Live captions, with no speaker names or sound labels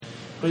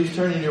Please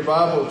turn in your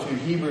Bible to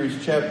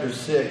Hebrews chapter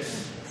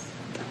 6.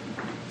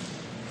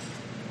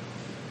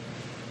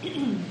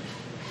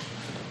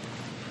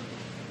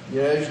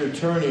 As you're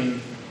turning,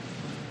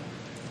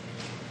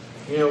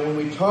 when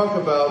we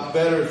talk about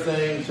better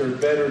things or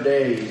better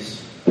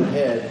days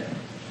ahead,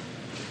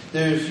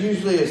 there's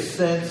usually a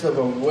sense of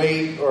a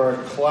weight or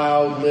a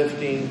cloud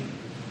lifting,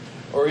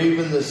 or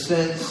even the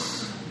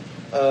sense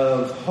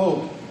of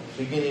hope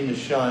beginning to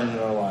shine in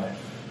our life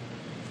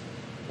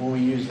when we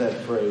use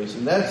that phrase.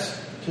 And that's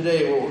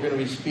today what we're going to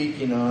be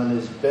speaking on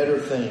is better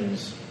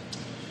things.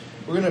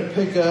 We're going to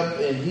pick up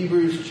in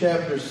Hebrews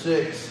chapter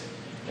 6,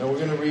 and we're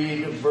going to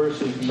read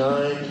verses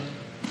 9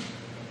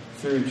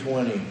 through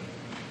 20.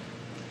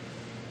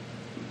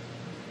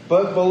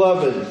 But,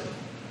 beloved,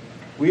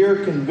 we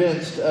are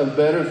convinced of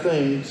better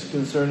things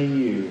concerning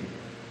you,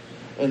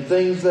 and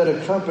things that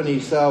accompany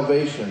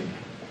salvation,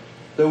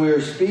 though we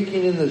are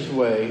speaking in this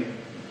way.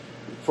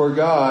 For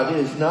God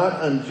is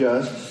not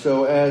unjust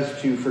so as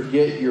to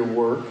forget your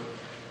work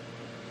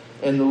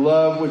and the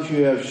love which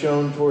you have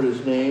shown toward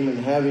His name, and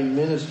having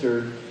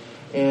ministered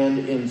and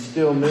in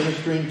still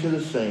ministering to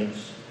the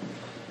saints.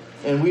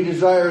 And we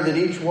desire that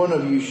each one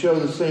of you show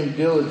the same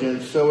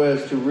diligence so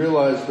as to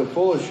realize the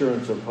full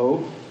assurance of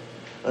hope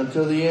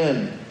until the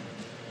end,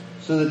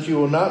 so that you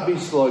will not be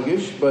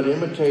sluggish, but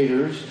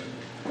imitators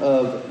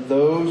of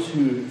those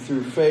who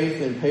through faith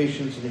and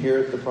patience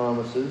inherit the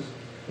promises.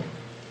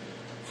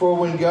 For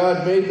when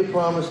God made the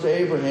promise to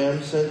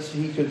Abraham, since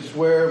he could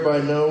swear by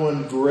no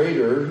one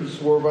greater, he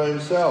swore by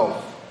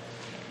himself,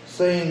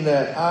 saying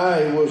that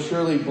I will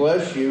surely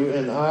bless you,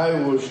 and I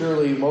will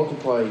surely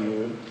multiply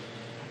you.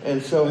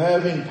 And so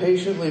having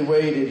patiently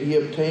waited, he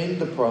obtained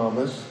the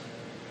promise.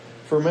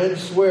 For men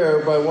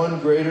swear by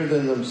one greater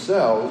than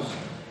themselves,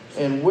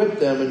 and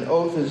with them an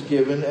oath is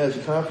given as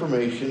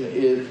confirmation. It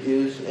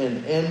is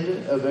an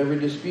end of every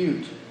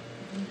dispute.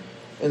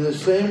 In the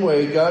same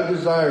way, God,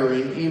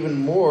 desiring even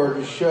more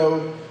to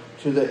show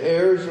to the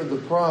heirs of the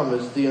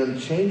promise the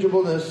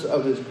unchangeableness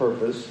of His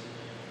purpose,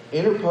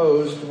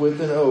 interposed with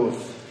an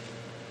oath,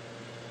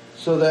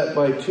 so that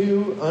by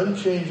two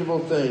unchangeable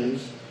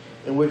things,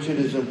 in which it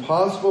is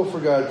impossible for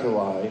God to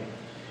lie,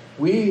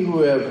 we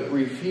who have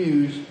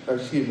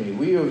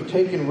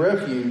taken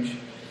refuge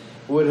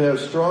would have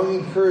strong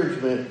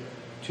encouragement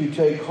to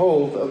take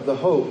hold of the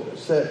hope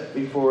set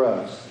before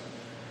us.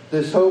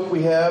 This hope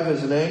we have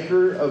is an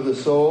anchor of the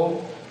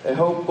soul, a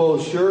hope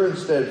both sure and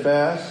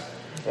steadfast,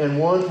 and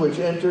one which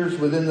enters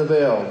within the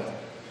veil,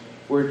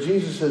 where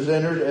Jesus has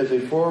entered as a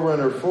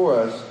forerunner for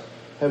us,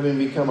 having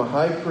become a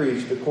high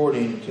priest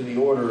according to the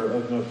order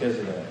of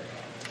Melchizedek.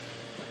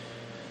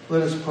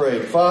 Let us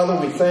pray.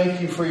 Father, we thank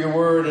you for your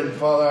word, and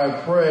Father,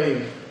 I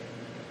pray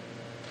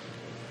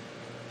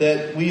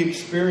that we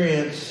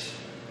experience,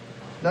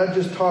 not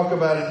just talk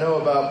about and know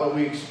about, but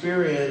we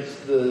experience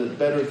the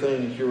better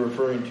things you're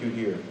referring to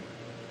here.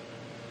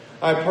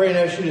 I pray and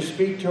ask you to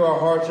speak to our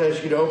hearts,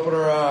 ask you to open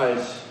our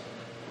eyes.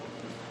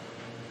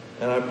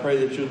 And I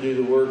pray that you'll do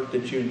the work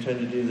that you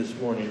intend to do this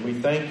morning. We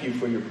thank you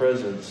for your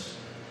presence,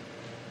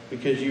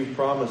 because you've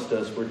promised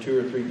us where two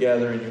or three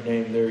gather in your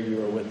name, there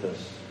you are with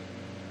us.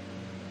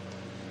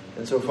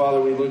 And so, Father,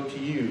 we look to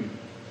you,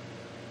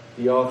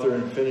 the author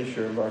and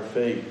finisher of our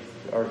faith,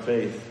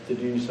 to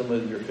do some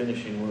of your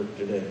finishing work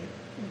today.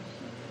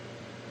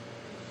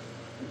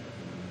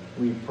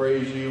 We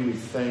praise you, we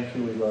thank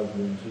you, we love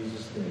you. In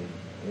Jesus' name,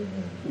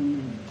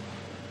 amen.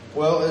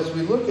 Well, as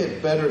we look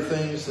at better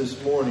things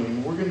this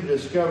morning, we're going to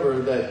discover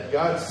that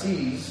God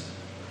sees.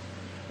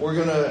 We're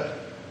going to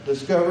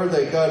discover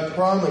that God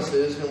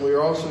promises, and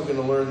we're also going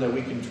to learn that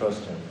we can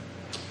trust Him.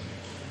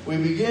 We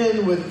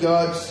begin with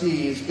God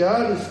sees.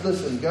 God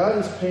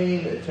is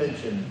paying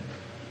attention.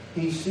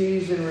 He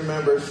sees and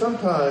remembers.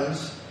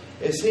 Sometimes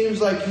it seems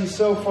like He's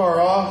so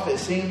far off. It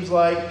seems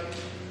like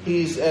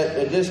He's at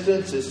a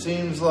distance. It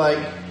seems like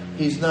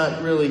He's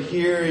not really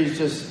here. He's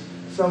just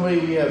somebody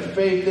we have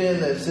faith in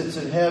that sits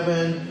in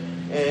heaven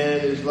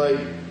and is like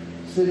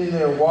sitting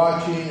there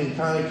watching and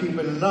kind of keeping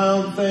an eye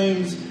on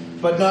things,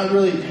 but not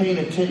really paying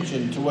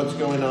attention to what's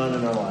going on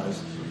in our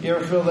lives. You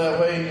ever feel that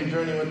way in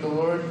your journey with the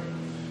Lord?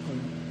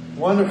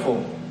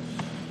 Wonderful.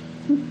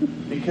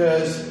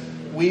 Because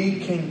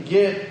we can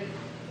get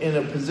in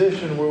a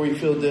position where we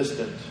feel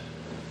distant.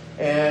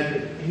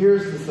 And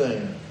here's the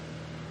thing.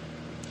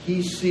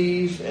 He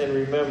sees and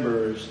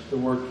remembers the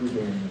work you're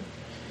doing.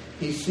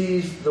 He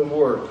sees the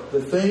work.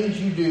 The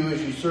things you do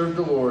as you serve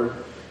the Lord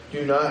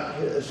do not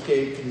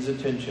escape His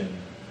attention.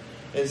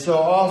 And so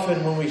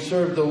often when we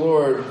serve the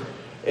Lord,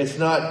 it's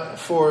not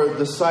for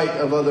the sight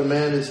of other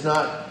men. It's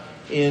not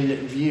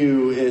in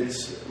view.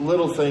 It's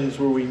little things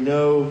where we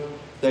know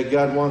that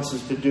God wants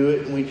us to do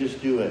it, and we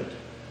just do it.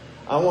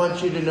 I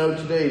want you to know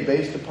today,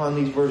 based upon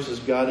these verses,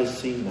 God has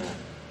seen that.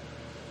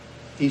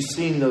 He's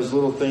seen those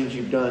little things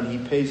you've done. He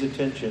pays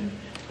attention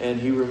and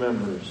He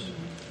remembers.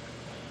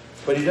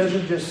 But He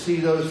doesn't just see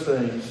those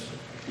things.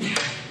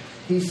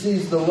 He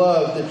sees the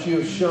love that you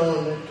have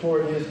shown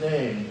toward His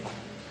name.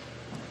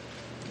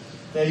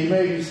 Now you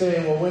may be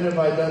saying, well, when have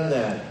I done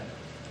that?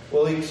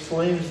 Well, He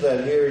explains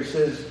that here. He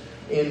says,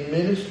 in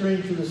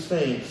ministering to the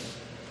saints.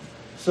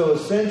 So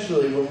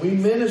essentially, when we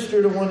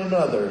minister to one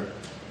another,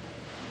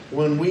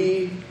 when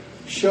we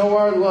show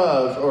our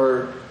love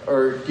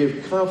or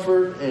give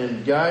comfort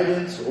and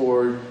guidance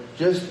or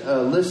just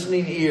a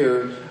listening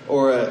ear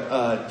or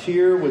a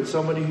tear with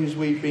somebody who's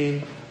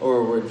weeping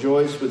or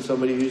rejoice with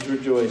somebody who's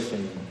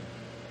rejoicing,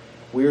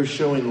 we are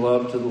showing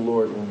love to the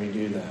Lord when we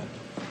do that.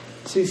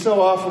 See,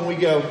 so often we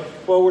go,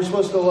 well, we're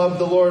supposed to love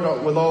the Lord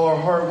with all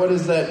our heart. What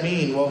does that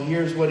mean? Well,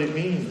 here's what it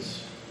means.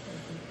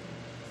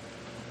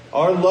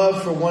 Our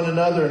love for one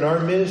another and our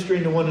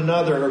ministering to one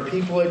another, or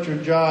people at your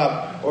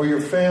job, or your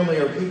family,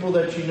 or people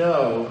that you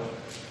know,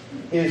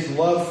 is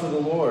love for the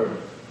Lord.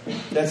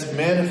 That's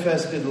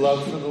manifested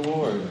love for the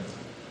Lord.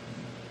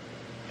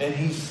 And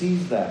He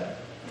sees that.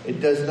 It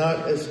does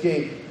not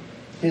escape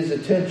His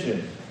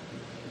attention.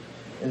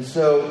 And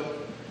so,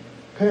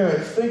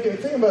 parents, think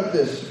about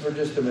this for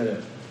just a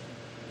minute.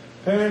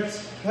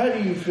 Parents, how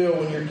do you feel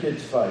when your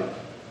kids fight?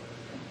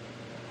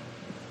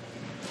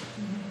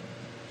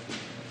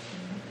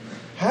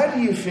 How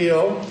do you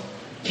feel?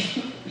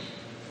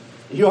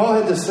 You all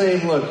had the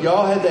same look. You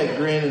all had that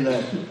grin and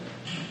that.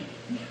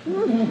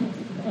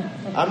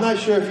 I'm not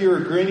sure if you were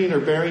grinning or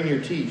baring your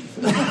teeth.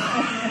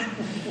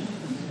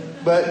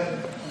 But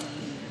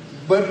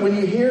when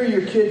you hear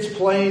your kids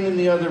playing in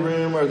the other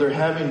room or they're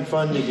having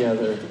fun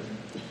together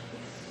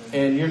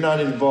and you're not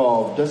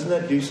involved, doesn't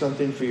that do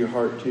something for your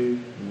heart too?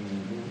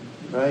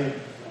 Right?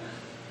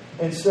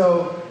 And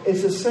so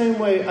it's the same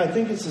way. I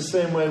think it's the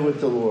same way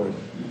with the Lord.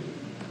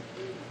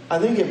 I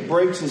think it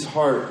breaks His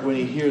heart when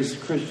He hears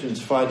Christians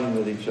fighting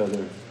with each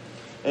other,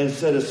 and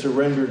instead of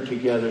surrendered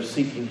together,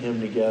 seeking Him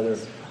together,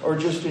 or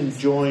just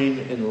enjoying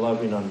and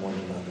loving on one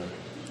another.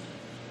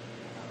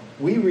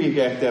 We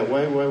react that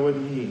way. Why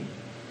wouldn't He?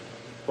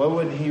 Why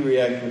wouldn't He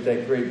react with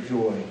that great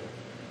joy?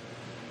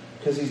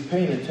 Because He's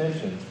paying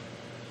attention.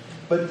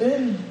 But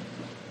then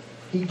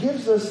He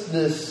gives us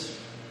this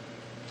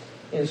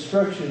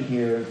instruction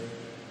here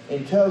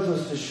and tells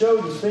us to show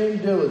the same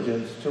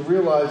diligence to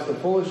realize the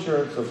full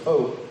assurance of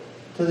hope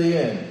to the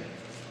end.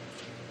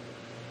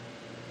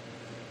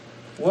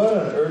 What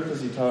on earth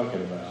is He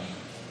talking about?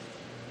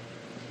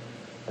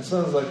 That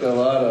sounds like a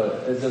lot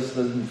of, it just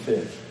doesn't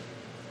fit.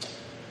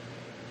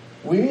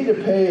 We need to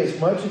pay as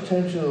much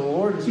attention to the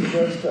Lord as He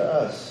does to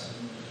us.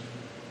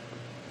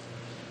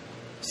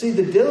 See,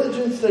 the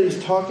diligence that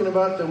He's talking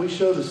about that we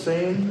show the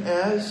same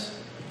as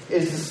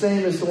is the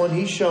same as the one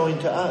He's showing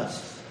to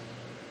us.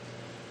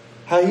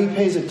 How He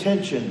pays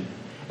attention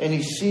and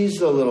He sees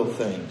the little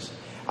things.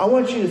 I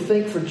want you to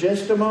think for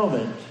just a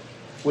moment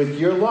with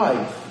your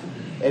life,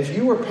 if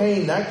you were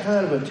paying that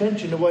kind of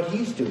attention to what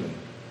He's doing,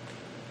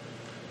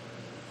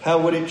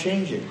 how would it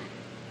change it?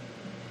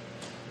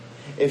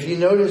 If you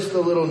notice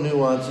the little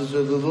nuances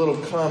or the little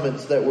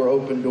comments that were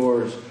open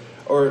doors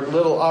or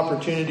little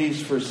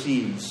opportunities for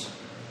seeds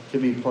to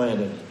be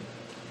planted.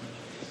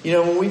 You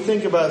know, when we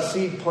think about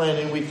seed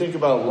planting, we think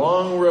about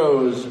long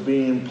rows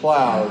being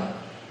plowed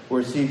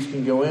where seeds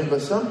can go in.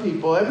 But some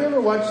people, have you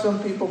ever watched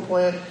some people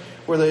plant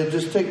where they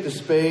just take the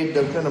spade,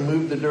 they'll kind of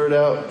move the dirt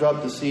out,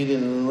 drop the seed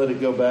in, and then let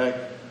it go back?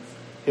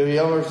 Have you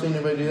ever seen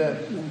anybody do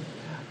that?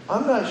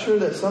 I'm not sure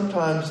that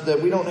sometimes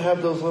that we don't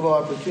have those little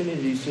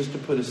opportunities just to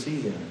put a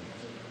seed in.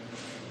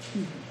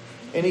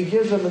 And He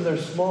gives them and they're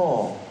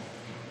small.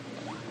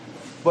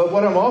 But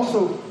what I'm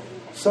also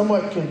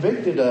somewhat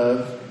convicted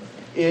of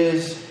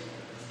is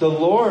the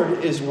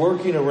Lord is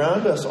working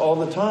around us all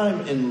the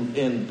time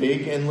in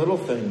big and little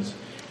things.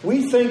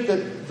 We think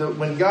that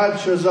when God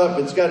shows up,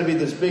 it's got to be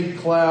this big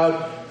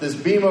cloud, this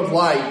beam of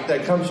light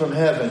that comes from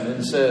heaven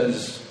and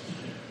says,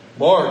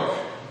 Mark.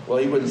 Well,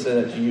 He wouldn't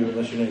say that to you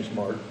unless your name's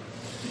Mark.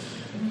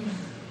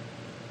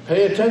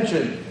 Pay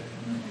attention.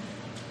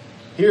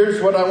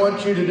 Here's what I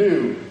want you to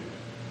do.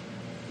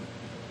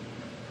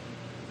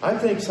 I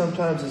think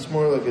sometimes it's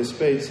more like a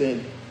spade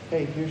saying,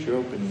 hey, here's your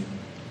opening.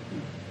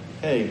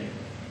 Hey,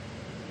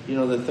 you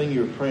know, the thing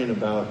you were praying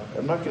about,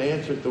 I'm not going to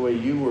answer it the way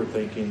you were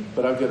thinking,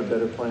 but I've got a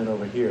better plan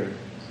over here.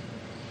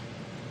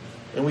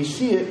 And we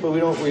see it, but we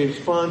don't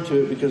respond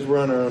to it because we're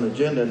on our own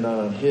agenda, not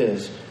on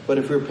His. But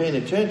if we're paying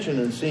attention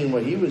and seeing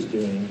what He was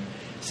doing,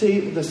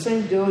 see, the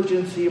same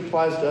diligence He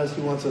applies to us,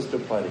 He wants us to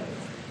apply to Him.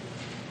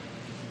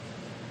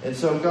 And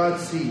so God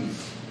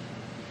sees.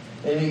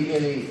 And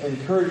he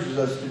encourages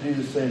us to do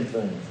the same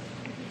thing.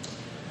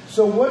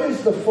 So what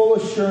is the full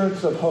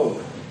assurance of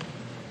hope?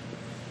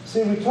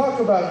 See, we talk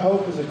about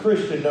hope as a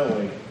Christian, don't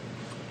we?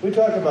 We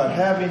talk about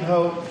having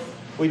hope.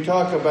 We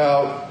talk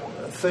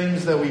about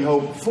things that we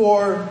hope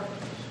for.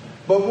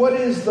 But what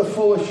is the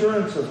full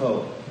assurance of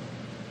hope?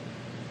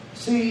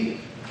 See,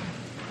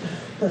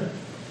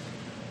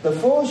 the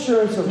full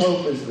assurance of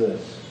hope is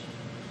this.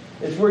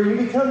 It's where you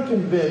become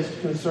convinced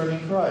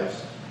concerning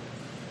Christ.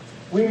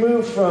 We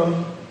move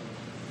from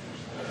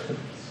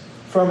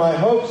I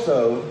hope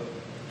so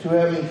to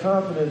having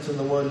confidence in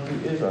the one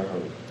who is our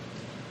hope.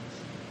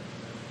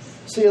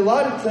 See, a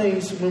lot of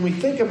things, when we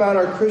think about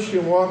our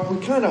Christian walk,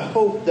 we kind of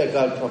hope that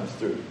God comes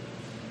through.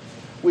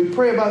 We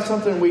pray about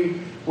something,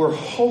 we're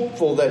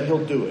hopeful that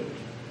He'll do it.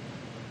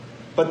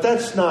 But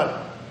that's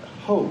not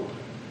hope.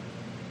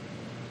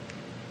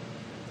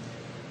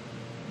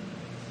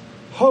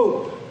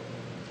 Hope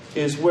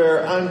is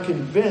where I'm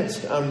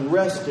convinced, I'm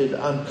rested,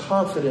 I'm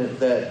confident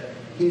that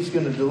He's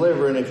going to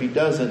deliver, and if He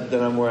doesn't,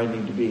 then I'm where I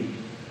need to be.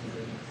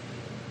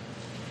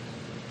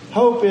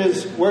 Hope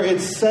is where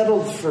it's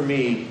settled for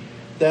me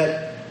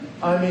that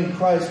I'm in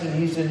Christ and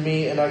He's in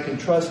me, and I can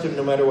trust Him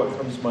no matter what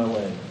comes my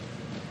way.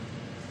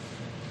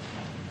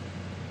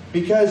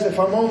 Because if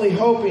I'm only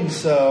hoping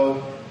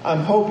so,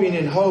 I'm hoping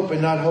in hope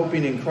and not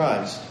hoping in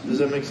Christ. Does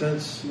that make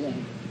sense? Yeah.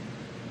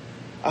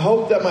 I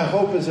hope that my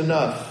hope is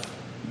enough.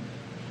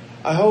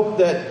 I hope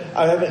that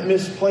I haven't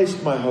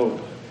misplaced my hope.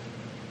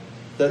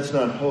 That's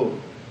not hope.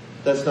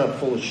 That's not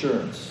full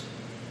assurance.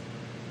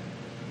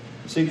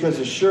 See, because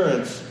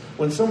assurance,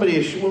 when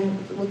somebody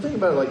think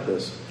about it like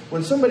this.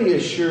 When somebody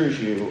assures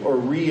you or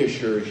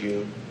reassures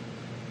you,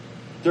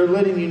 they're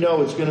letting you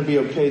know it's going to be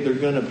okay. They're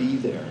going to be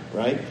there,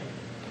 right?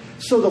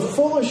 So the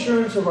full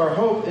assurance of our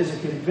hope is a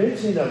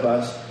convincing of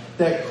us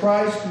that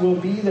Christ will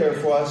be there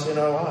for us in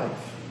our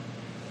life.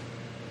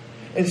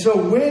 And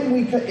so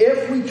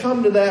if we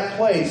come to that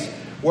place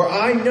where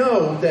I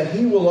know that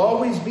He will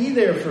always be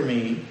there for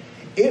me,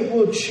 it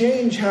will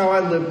change how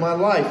I live my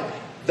life.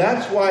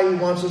 That's why He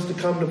wants us to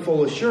come to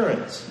full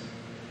assurance.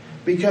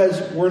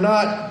 Because we're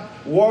not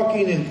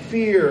walking in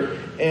fear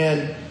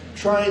and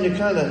trying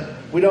to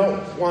we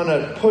don't want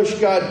to push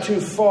God too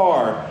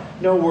far.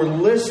 No, we're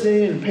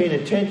listening and paying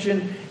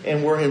attention,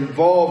 and we're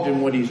involved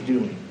in what He's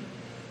doing.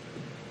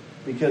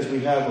 Because we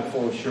have a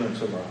full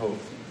assurance of our hope.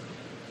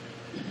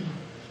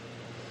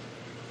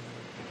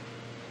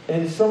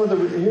 And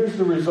here's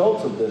the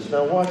results of this.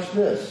 Now watch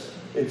this.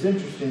 It's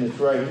interesting, it's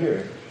right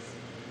here.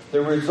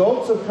 The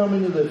results of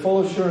coming to the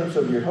full assurance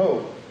of your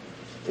hope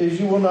is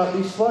you will not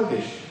be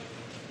sluggish.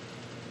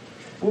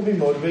 We'll be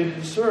motivated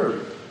to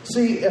serve.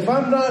 See, if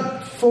I'm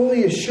not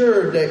fully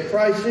assured that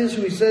Christ is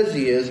who He says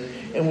He is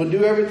and will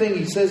do everything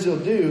He says He'll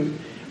do,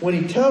 when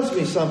He tells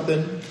me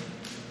something,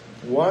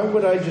 why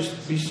would I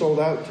just be sold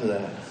out to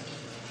that?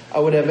 I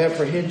would have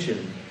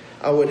apprehension.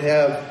 I would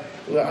have,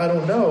 I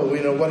don't know,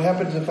 what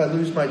happens if I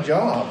lose my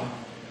job?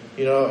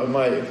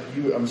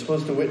 I'm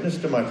supposed to witness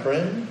to my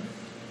friend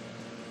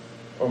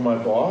or my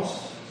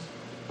boss?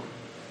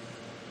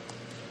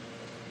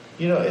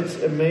 It's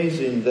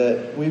amazing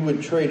that we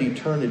would trade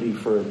eternity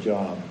for a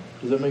job.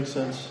 Does that make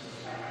sense?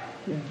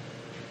 Yeah.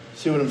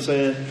 See what I'm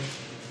saying?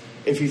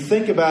 If you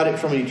think about it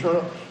from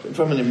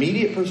an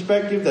immediate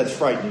perspective, that's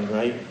frightening,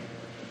 right?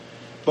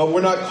 But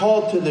we're not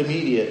called to the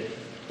immediate.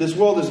 This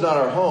world is not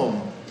our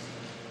home.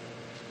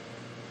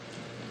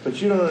 But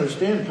you don't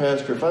understand,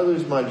 Pastor. If I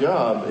lose my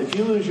job, if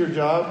you lose your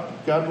job,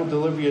 God will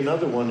deliver you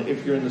another one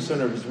if you're in the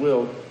center of His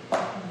will.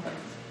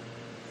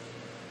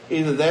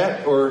 Either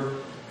that or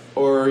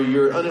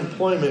your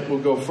unemployment will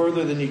go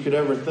further than you could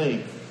ever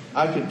think.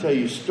 I could tell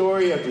you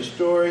story after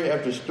story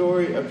after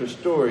story after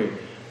story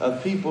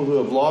of people who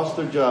have lost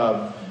their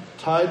job,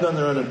 tithed on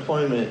their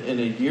unemployment, and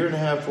a year and a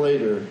half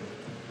later,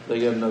 they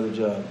got another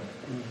job.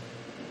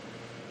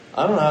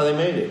 I don't know how they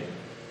made it.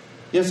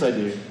 Yes, I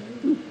do.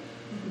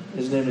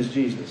 His name is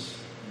Jesus.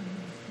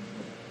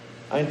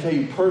 I can tell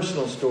you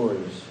personal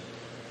stories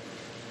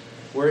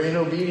where in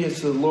obedience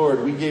to the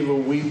Lord,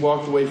 we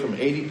walked away from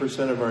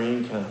 80% of our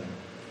income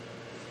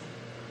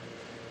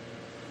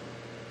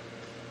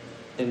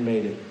and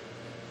made it.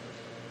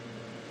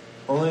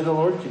 Only the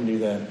Lord can do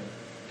that.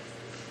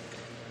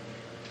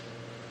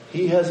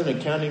 He has an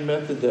accounting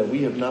method that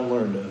we have not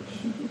learned of.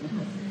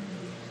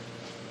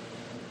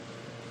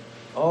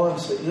 All I'm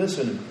saying,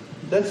 listen,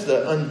 that's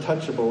the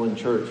untouchable in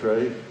church,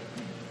 right?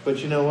 But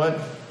you know what?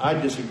 I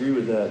disagree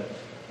with that.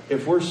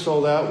 If we're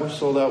sold out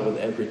with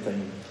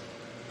everything.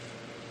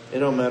 It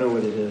don't matter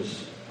what it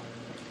is.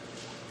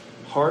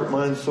 Heart,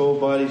 mind, soul,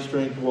 body,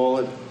 strength,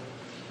 wallet.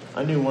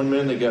 I knew one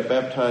man that got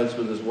baptized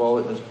with his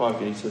wallet in his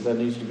pocket. He said, that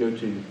needs to go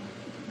too.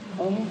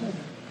 Oh.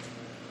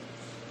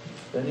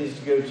 That needs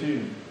to go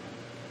too.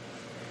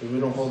 Because we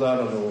don't hold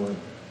out on the Lord.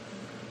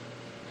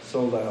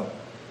 Sold out.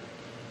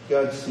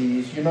 God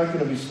sees. You're not going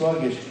to be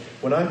sluggish.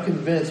 When I'm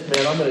convinced,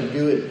 man, I'm going to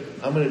do it.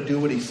 I'm going to do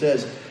what He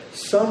says.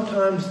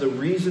 Sometimes the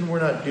reason we're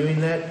not doing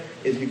that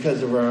is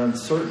because of our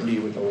uncertainty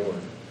with the Lord.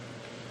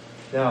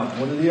 Now,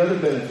 one of the other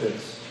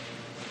benefits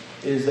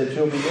is that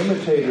you'll be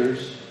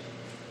imitators.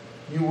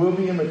 You will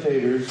be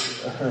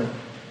imitators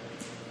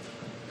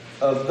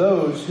of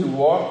those who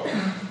walk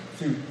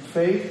through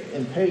faith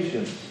and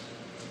patience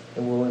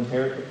and will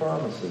inherit the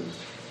promises.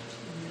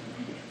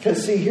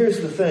 Because see, here's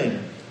the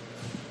thing.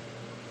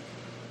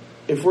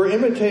 If we're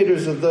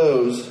imitators of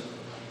those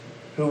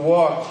who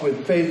walk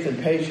with faith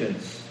and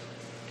patience,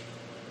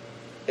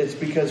 it's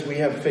because we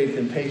have faith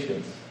and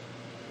patience.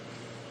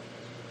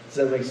 Does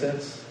that make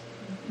sense?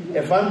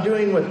 If I'm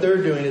doing what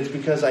they're doing, it's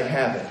because I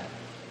have it.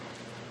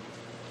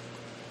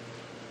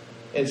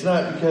 It's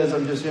not because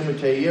I'm just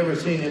imitating. You ever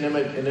seen an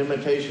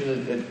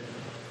imitation?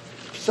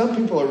 Some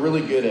people are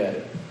really good at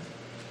it.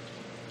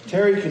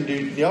 Terry can do,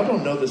 y'all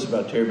don't know this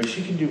about Terry, but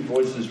she can do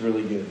voices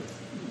really good.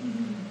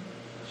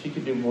 She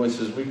can do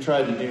voices. We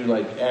tried to do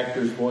like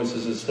actors'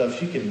 voices and stuff.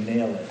 She can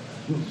nail it.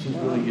 She's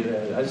really good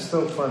at it. It's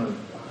so funny.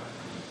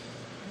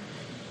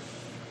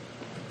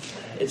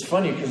 It's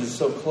funny because it's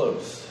so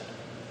close.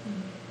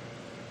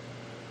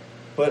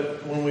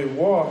 But when we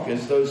walk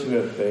as those who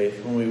have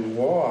faith, when we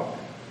walk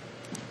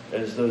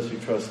as those who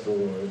trust the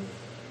Lord,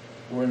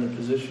 we're in the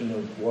position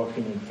of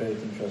walking in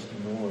faith and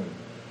trusting the Lord.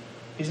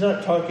 He's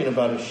not talking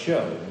about a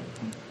show.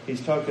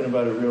 He's talking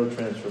about a real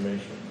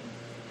transformation.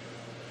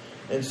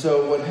 And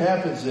so what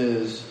happens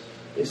is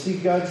see,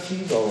 God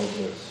sees all of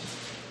this.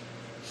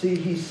 See,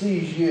 He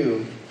sees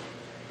you.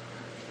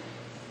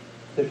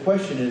 The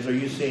question is, are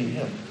you seeing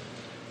Him?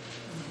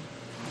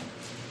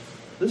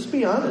 Let's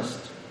be honest.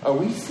 Are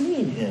we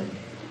seeing Him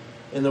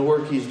in the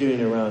work He's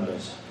doing around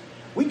us?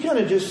 We kind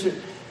of just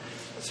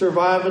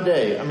survive a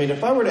day. I mean,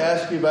 if I were to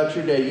ask you about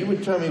your day, you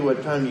would tell me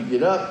what time you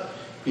get up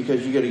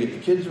because you got to get the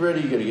kids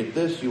ready, you got to get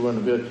this, you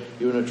want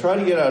to try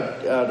to get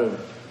out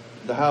of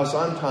the house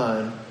on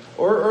time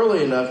or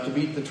early enough to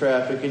beat the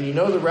traffic, and you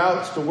know the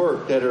routes to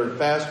work that are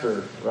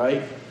faster,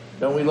 right?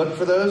 Don't we look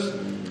for those?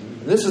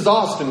 This is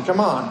Austin, come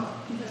on.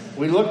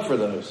 We look for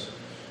those.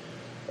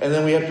 And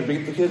then we have to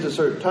beat the kids at a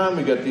certain time.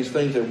 We got these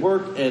things at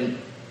work, and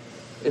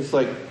it's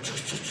like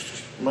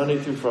Monday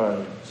through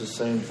Friday. It's the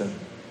same thing.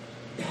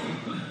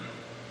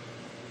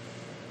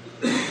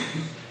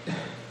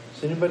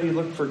 Does anybody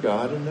look for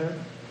God in there?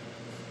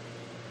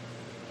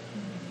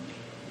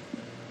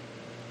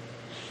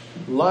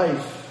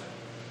 Life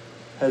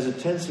has a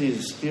tendency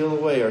to steal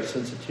away our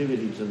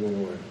sensitivity to the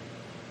Lord.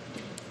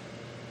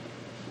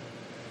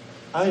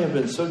 I have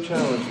been so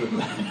challenged with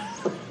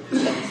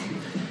that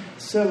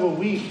several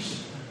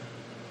weeks.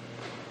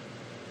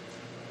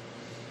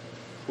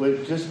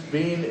 With just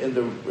being at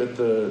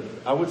the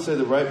I would say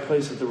the right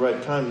place at the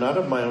right time, not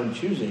of my own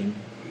choosing.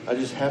 I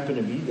just happen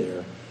to be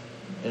there,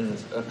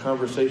 and a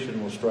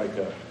conversation will strike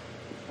up.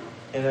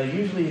 And I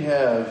usually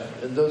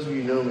have, and those of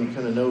you who know me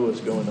kind of know what's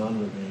going on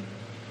with me.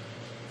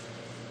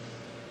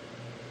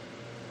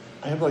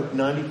 I have like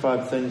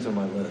 95 things on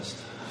my list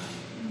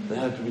that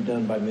have to be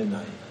done by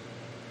midnight.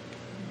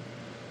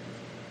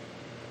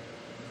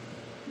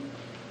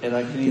 And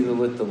I can either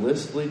let the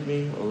list lead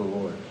me or the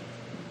Lord.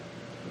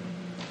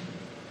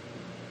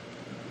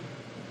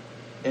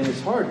 And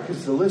it's hard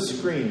because the list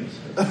screams.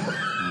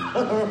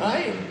 All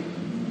right?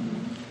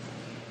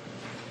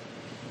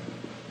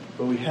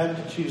 But we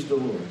have to choose the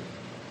Lord.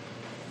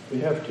 We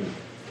have to.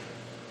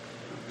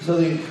 So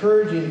the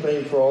encouraging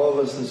thing for all of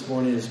us this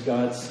morning is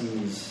God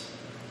sees.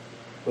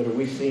 But are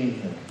we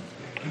seeing Him?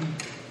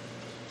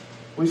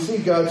 We see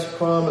God's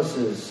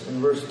promises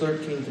in verse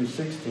 13 through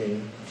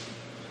 16.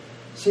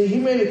 See, He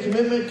made a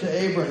commitment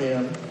to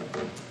Abraham,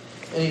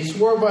 and He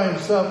swore by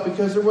Himself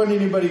because there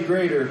wasn't anybody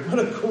greater. What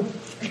a cool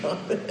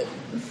comment.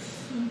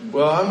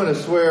 Well, I'm going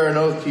to swear an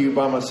oath to you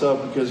by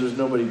myself because there's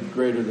nobody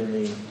greater than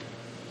me.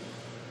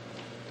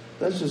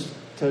 That just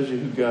tells you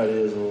who God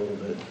is a little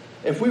bit.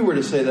 If we were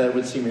to say that, it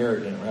would seem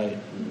arrogant, right?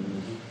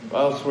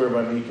 Well, I'll swear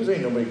by me because there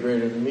ain't nobody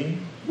greater than me.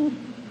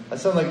 I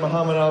sound like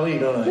Muhammad Ali,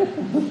 don't I?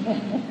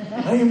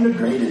 I am the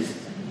greatest.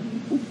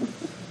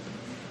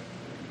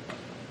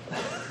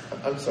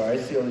 I'm sorry,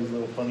 I see all these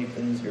little funny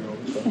things here all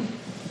the time.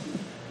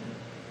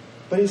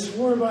 But He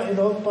swore by an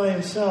oath by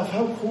Himself.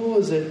 How cool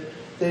is it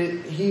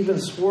that He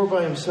even swore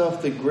by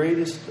Himself, the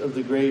greatest of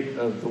the great,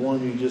 of the one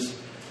who just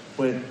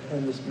went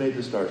and just made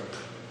the start.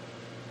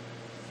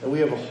 And we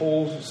have a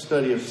whole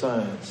study of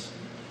science.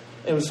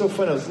 And it was so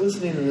fun. I was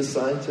listening to this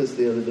scientist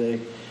the other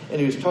day, and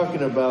he was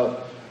talking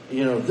about,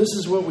 this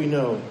is what we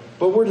know.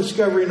 But we're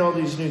discovering all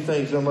these new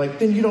things. And I'm like,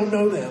 then you don't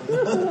know them.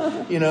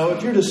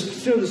 If you're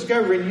still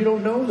discovering, you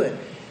don't know them.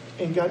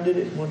 And God did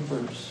it in one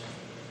verse.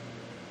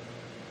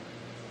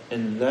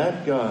 And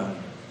that God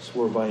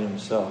swore by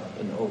Himself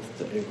an oath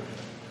to Abraham.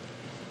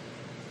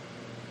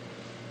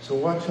 So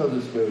watch how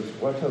this goes.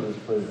 Watch how this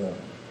plays out.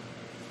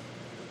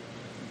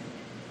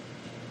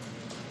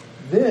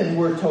 Then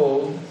we're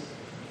told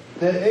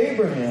that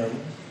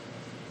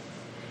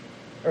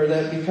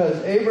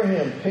because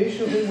Abraham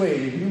patiently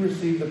waited, he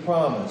received the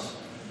promise.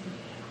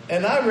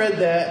 And I read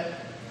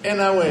that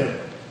and I went,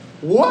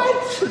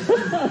 what?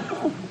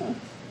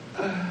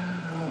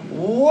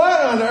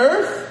 What on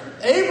earth?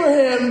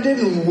 Abraham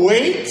didn't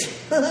wait.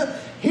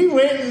 He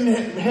went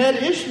and had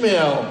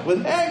Ishmael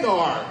with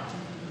Hagar.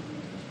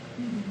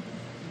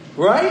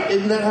 Right?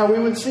 Isn't that how we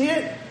would see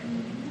it?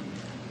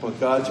 Well,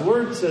 God's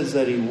Word says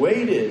that He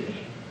waited.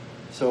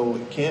 So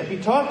it can't be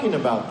talking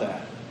about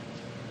that.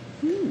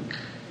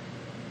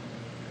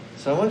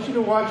 So I want you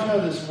to watch how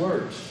this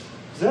works.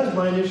 Because that's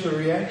my initial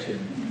reaction.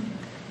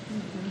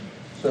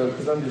 So,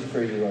 because I'm just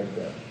crazy like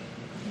that.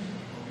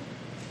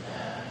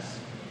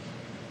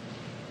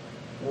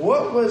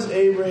 What was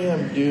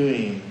Abraham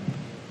doing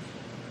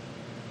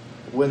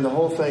when the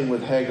whole thing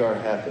with Hagar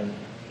happened?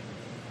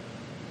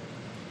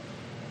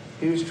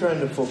 He was trying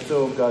to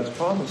fulfill God's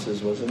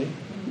promises, wasn't he?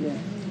 Yeah.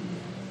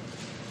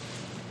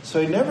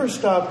 So he never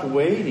stopped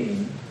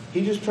waiting.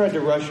 He just tried to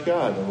rush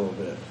God a little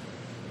bit.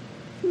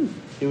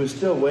 He was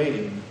still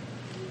waiting.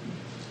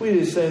 We do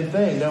the same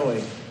thing, don't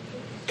we?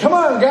 Come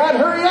on, God,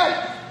 hurry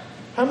up.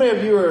 How many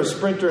of you are a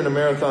sprinter in a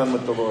marathon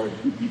with the Lord?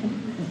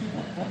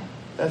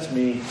 That's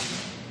me.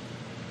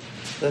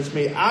 That's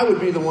me. I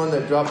would be the one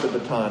that dropped the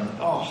baton.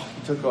 Oh,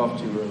 he took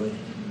off too early.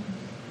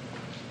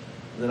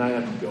 Then I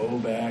have to go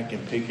back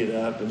and pick it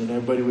up, and then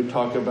everybody would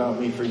talk about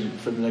me for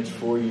the next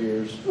 4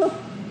 years.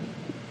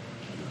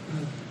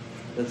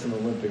 That's an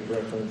Olympic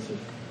reference.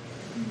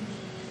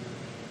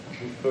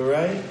 But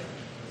right?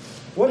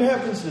 What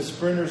happens to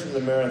sprinters in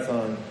the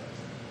marathon?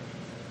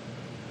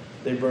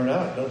 They burn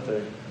out, don't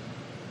they?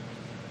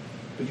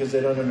 Because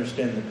they don't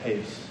understand the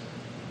pace.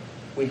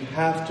 We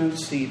have to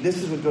see. This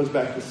is what goes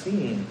back to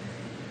seeing.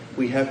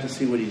 We have to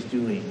see what he's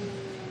doing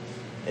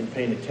and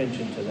paying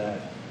attention to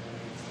that.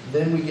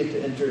 Then we get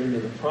to enter into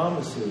the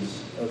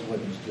promises of what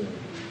he's doing.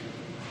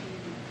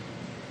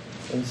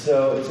 And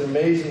so it's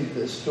amazing,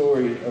 the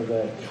story of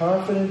that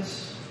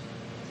confidence.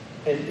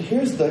 And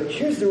here's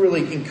the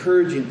really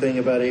encouraging thing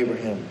about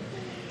Abraham.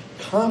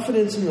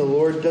 Confidence in the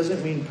Lord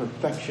doesn't mean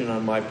perfection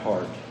on my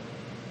part.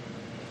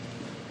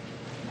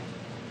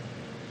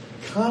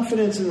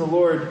 Confidence in the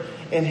Lord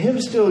and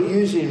him still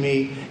using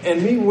me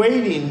and me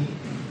waiting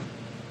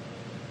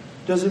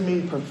doesn't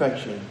mean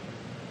perfection.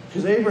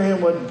 Because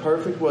Abraham wasn't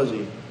perfect, was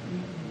he?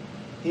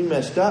 He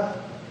messed up.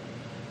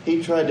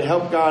 He tried to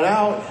help God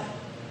out.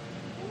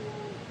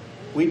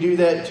 We do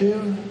that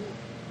too.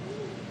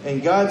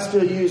 And God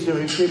still used him.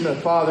 He became a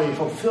father. He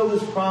fulfilled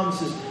his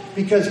promises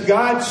because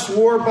God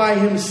swore by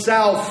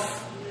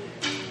himself,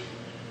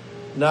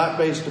 not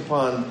based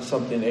upon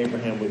something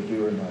Abraham would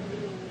do or not do.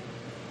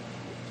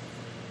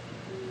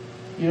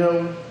 You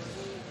know,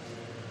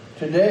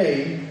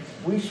 today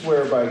we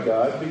swear by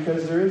God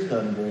because there is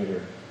none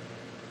greater.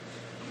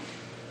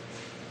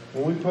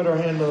 When we put our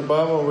hand on the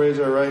Bible and raise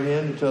our right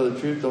hand to tell the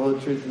truth, the whole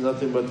truth, and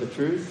nothing but the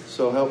truth,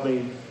 so help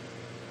me.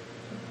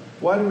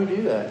 Why do we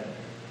do that?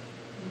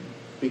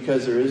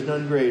 Because there is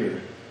none greater.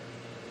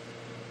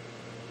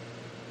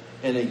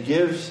 And it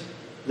gives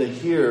the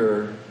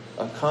hearer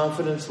a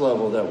confidence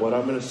level that what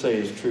I'm going to say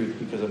is truth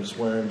because I'm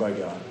swearing by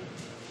God.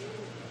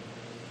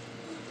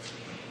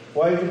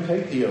 Why even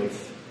take the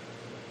oath?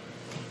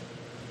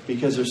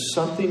 Because there's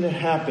something that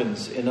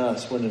happens in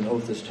us when an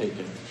oath is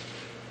taken.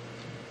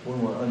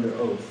 When we're under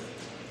oath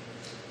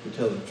to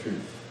tell the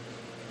truth.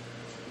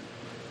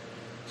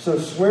 So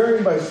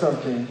swearing by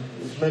something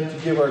is meant to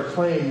give our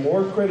claim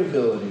more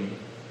credibility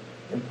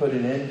and put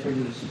an end to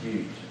the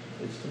dispute.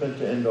 It's meant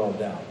to end all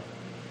doubt.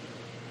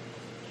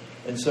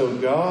 And so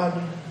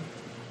God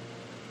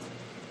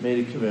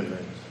made a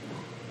commitment.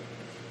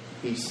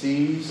 He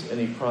sees and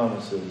he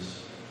promises.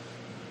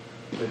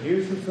 But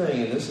here's the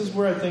thing, and this is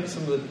where I think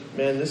some of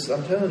the...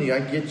 I'm telling you, I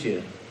get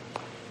you.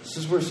 This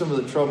is where some of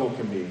the trouble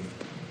can be.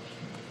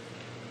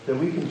 That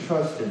we can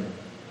trust him.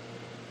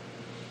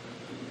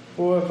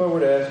 Boy, if I were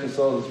to ask us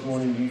all this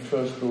morning, do you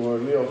trust the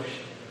Lord? We all...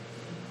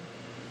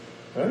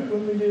 Right?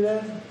 Wouldn't we do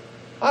that?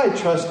 I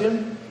trust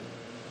him.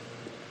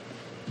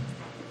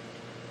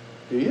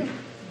 Do you?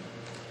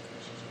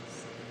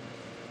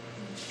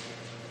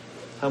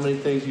 How many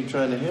things are you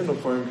trying to handle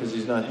for him because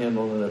he's not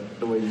handling it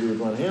the way you would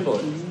want to handle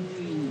it?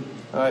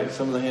 All right,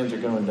 some of the hands are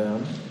going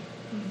down.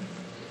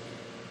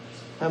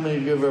 How many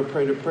of you have ever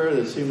prayed a prayer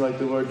that seemed like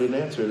the Lord didn't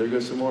answer? There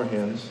goes some more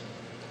hands.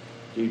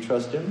 Do you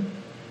trust him?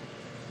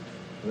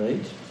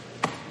 Right?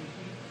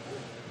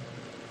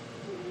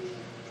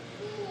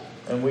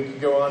 And we could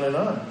go on and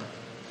on.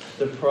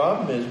 The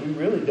problem is we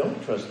really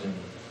don't trust him.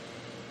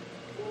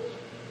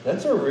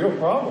 That's our real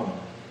problem.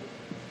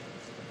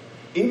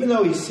 Even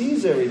though he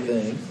sees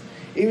everything,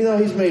 even though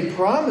he's made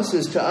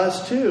promises to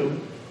us too,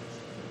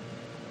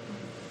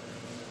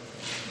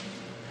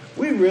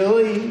 we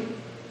really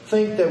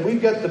think that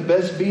we've got the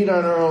best beat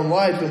on our own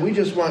life and we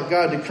just want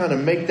God to kind of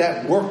make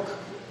that work.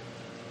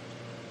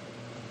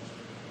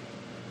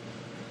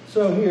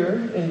 So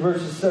here in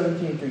verses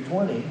 17 through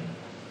 20,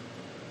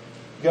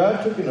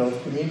 God took an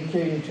oath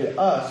communicating to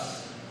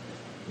us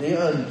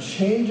the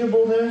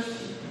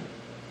unchangeableness.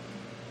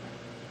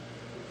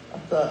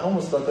 I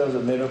almost thought that was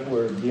a made-up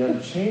word. The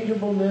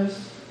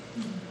unchangeableness.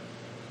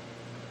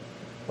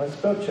 My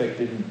spell check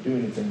didn't do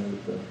anything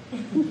with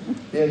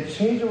it. The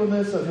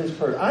unchangeableness of his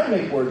purpose. I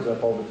make words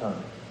up all the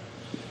time.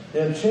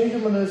 The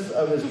unchangeableness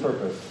of his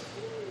purpose.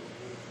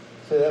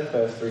 Say that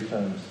fast 3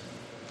 times.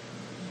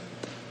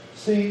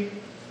 See,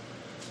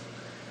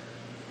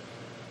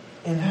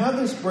 and how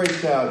this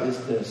breaks out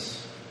is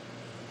this.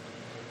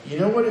 You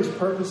know what his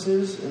purpose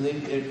is?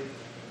 And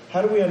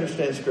how do we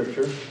understand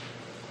Scripture?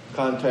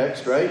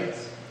 Context, right?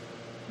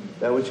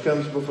 That which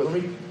comes before.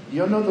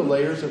 You all know the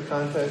layers of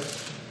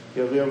context?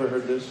 Have you ever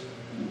heard this?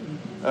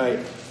 All right.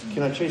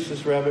 Can I chase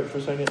this rabbit for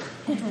a second?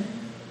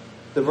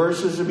 The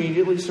verses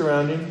immediately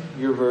surrounding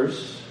your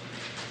verse,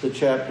 the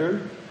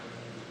chapter,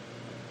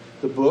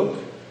 the book,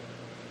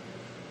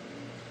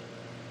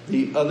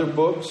 the other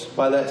books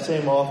by that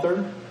same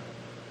author,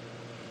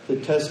 the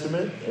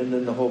Testament, and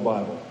then the whole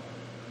Bible.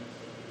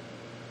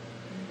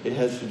 It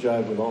has to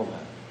jive with all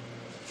that.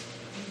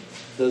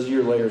 Those are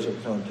your layers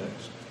of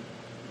context.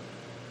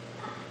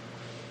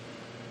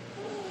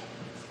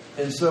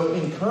 And so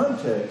in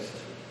context,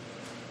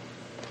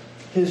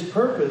 His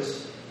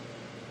purpose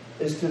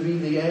is to be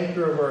the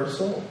anchor of our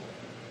soul.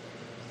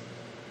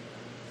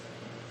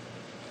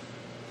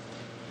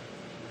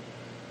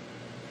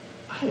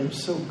 I am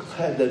so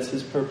glad that's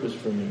His purpose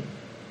for me.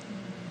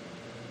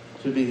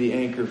 To be the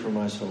anchor for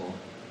my soul.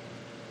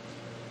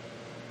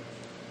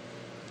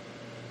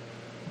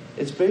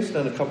 It's based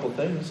on a couple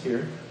things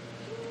here.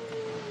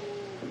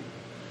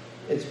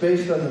 It's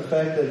based on the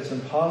fact that it's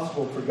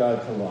impossible for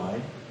God to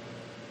lie.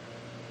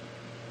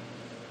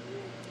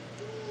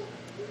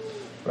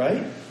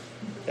 Right?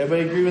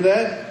 Everybody agree with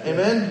that?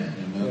 Amen?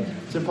 Amen.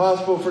 It's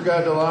impossible for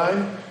God to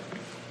lie.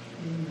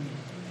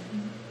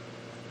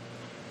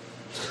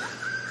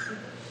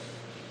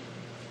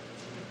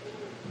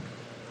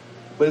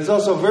 But it's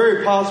also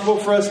very possible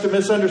for us to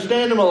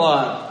misunderstand Him a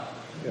lot.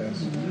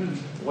 Yes.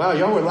 Wow,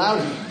 y'all were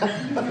loud.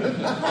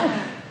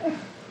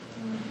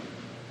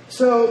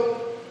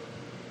 So,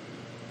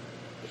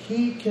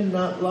 He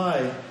cannot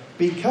lie.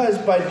 Because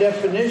by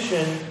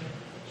definition,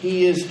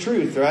 He is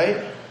truth,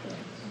 right?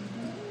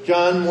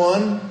 John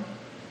 1.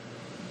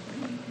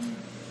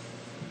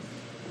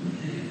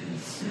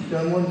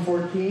 John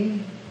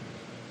 1:14.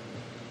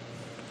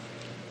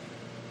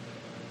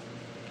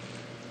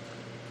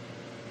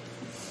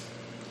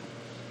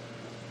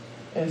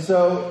 And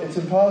so it's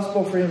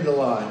impossible for Him to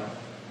lie.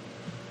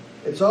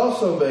 It's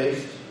also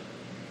based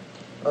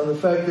on the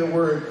fact that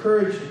we're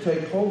encouraged to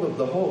take hold of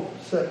the hope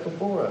set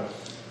before us.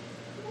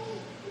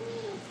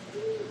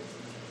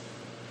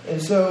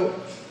 And so,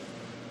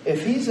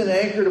 if He's an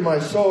anchor to my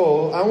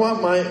soul, I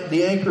want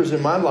the anchors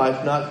in my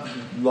life, not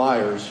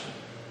liars.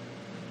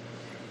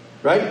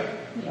 Right?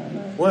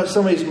 I want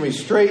somebody who's going to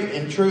be straight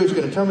and true, who's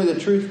going to tell me the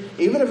truth,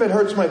 even if it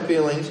hurts my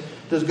feelings.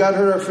 Does God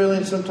hurt our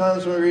feelings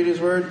sometimes when we read His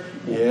Word?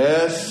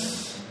 Yes.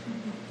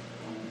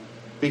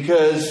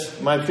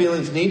 Because my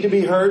feelings need to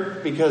be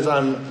hurt, because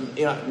I'm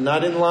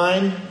not in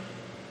line.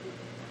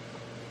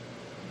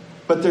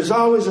 But there's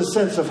always a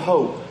sense of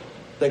hope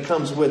that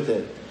comes with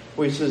it,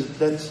 where He says,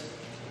 that's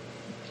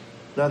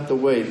not the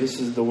way, this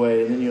is the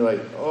way. And then you're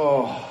like,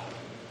 oh,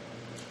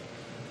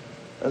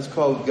 that's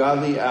called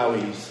godly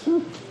owies.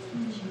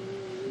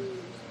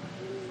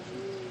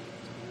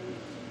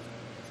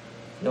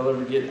 Y'all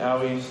ever get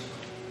owies?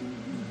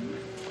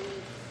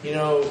 You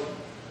know,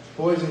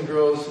 boys and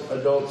girls,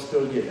 adults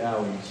still get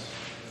owies.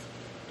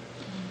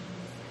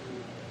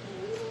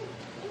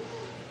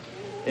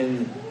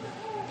 And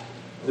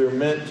they're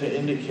meant to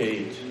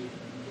indicate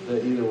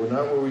that either we're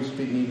not where we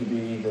need to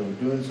be, that we're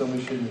doing something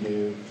we shouldn't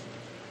do.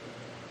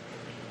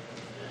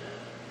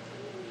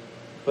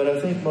 But I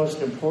think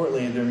most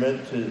importantly, they're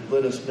meant to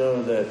let us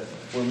know that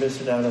we're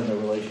missing out on the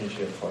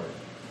relationship part.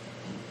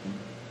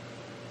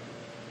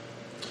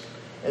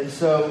 And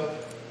so,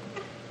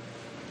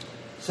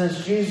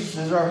 since Jesus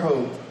is our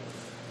hope,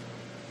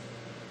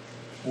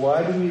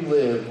 why do we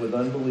live with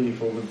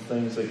unbelief over the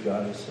things that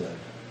God has said?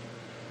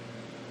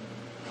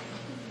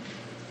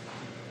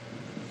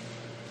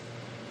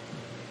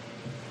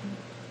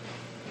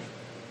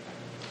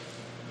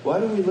 Why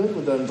do we live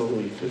with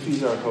unbelief if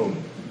He's our hope?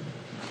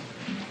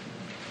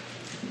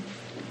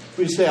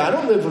 We say, I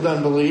don't live with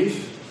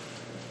unbelief.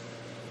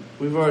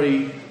 We've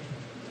already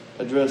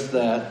addressed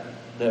that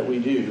we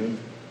do.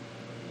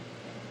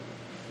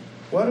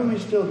 Why do we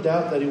still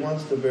doubt that He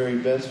wants the very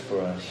best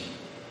for us?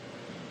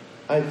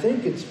 I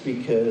think it's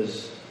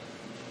because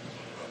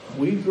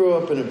we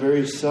grow up in a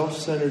very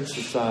self-centered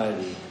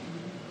society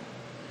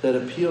that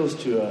appeals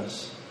to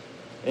us.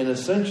 And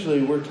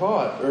essentially we're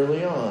taught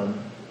early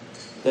on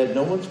that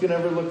no one's going to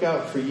ever look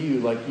out for you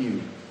like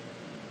you.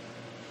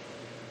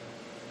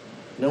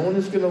 No one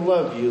is going to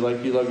love you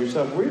like you love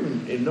yourself.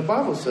 And the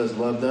Bible says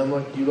love them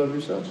like you love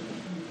yourself.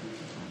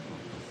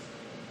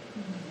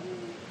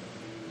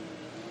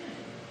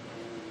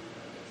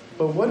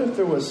 But what if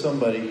there was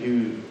somebody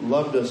who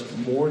loved us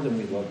more than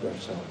we loved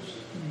ourselves?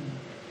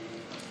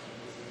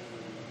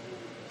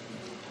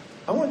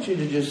 I want you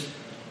to just,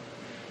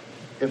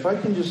 if I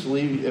can just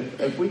leave,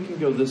 if we can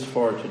go this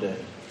far today.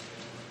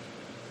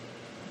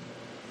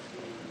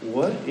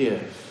 What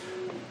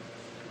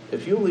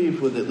if you'll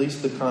leave with at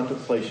least the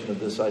contemplation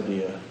of this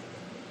idea,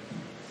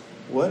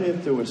 what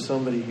if there was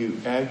somebody who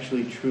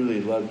actually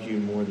truly loved you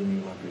more than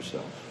you love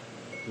yourself?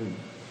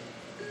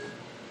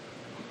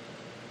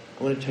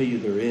 I want to tell you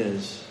there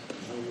is.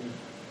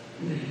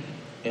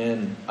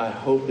 And I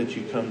hope that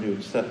you come to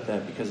accept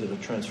that because it'll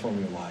transform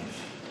your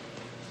life.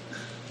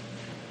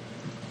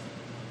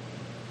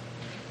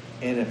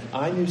 And if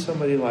I knew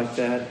somebody like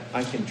that,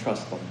 I can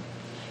trust them.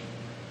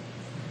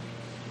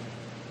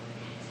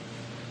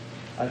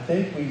 I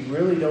think we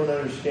really don't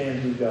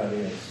understand who God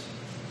is.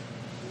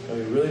 And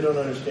we really don't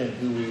understand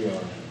who we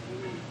are.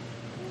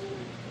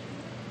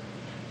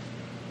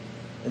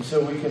 And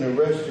so we can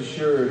rest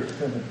assured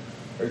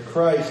that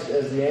Christ,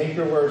 as the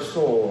anchor of our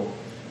soul,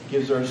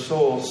 gives our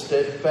soul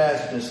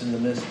steadfastness in the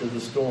midst of the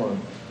storm.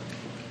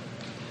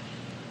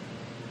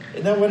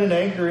 Isn't that what an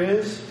anchor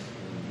is?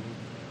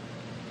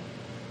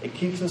 It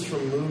keeps us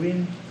from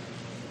moving.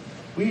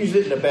 We use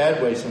it in a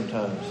bad way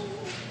sometimes.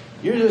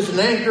 You're just an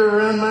anchor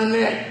around my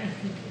neck.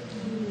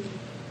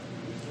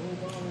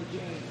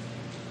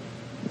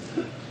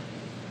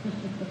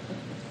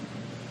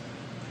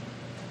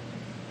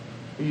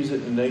 We use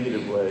it in a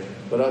negative way.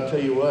 But I'll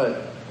tell you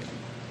what,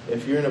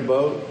 if you're in a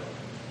boat,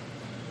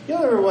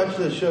 y'all ever watch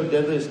the show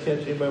Deadliest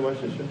Catch? Anybody watch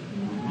the show?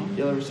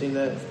 Y'all ever seen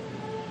that?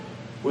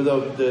 Where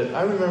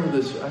I remember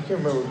this, I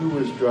can't remember who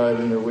was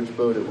driving or which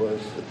boat it was.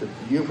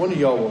 One of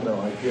y'all will know,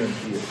 I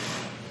guarantee it.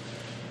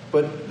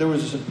 But there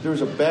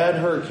was a bad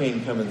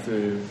hurricane coming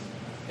through,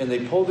 and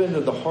they pulled into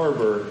the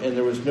harbor, and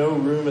there was no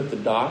room at the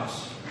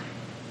docks,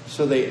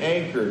 so they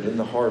anchored in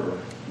the harbor,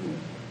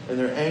 and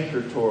their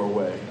anchor tore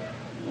away,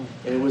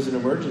 and it was an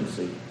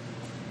emergency.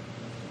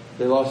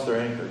 They lost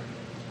their anchor,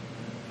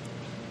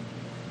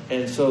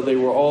 and so they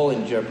were all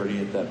in jeopardy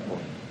at that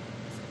point.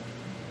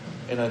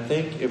 And I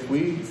think if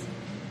we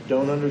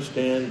don't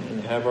understand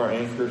and have our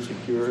anchor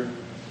secure,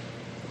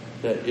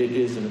 that it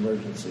is an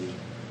emergency.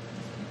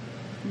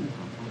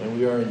 And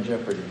we are in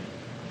jeopardy.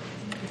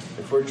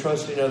 If we're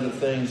trusting other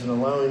things and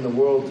allowing the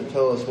world to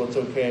tell us what's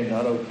okay and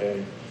not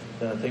okay,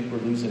 then I think we're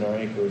losing our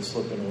anchor and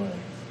slipping away.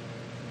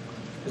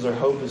 Because our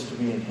hope is to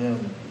be in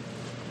Him.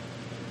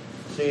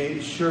 See,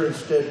 it's sure and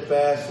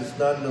steadfast. It's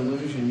not an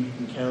illusion. You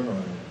can count on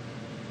it.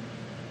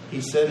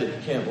 He said it.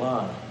 You can't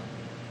lie.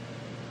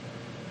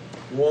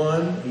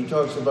 1, he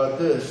talks about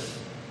this.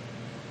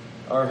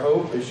 Our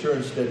hope is sure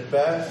and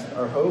steadfast.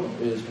 Our hope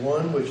is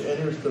one which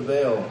enters the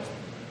veil.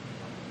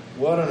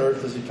 What on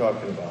earth is he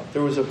talking about?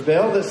 There was a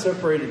veil that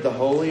separated the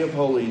Holy of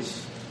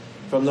Holies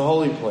from the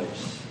holy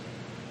place.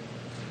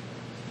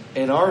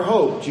 And our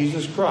hope,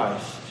 Jesus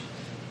Christ,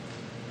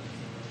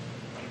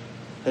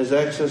 has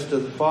access to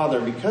the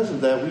Father. Because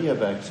of that, we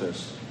have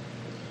access.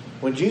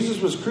 When Jesus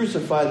was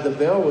crucified, the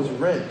veil was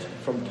rent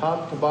from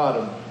top to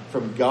bottom,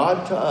 from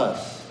God to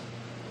us,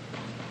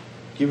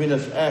 giving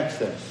us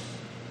access.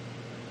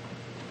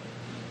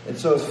 And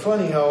so it's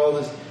funny how all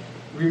this...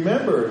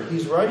 Remember,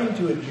 he's writing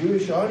to a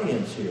Jewish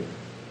audience here.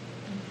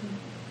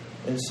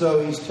 And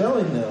so he's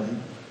telling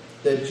them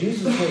that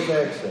Jesus has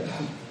access.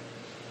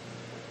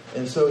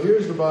 And so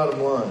here's the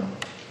bottom line.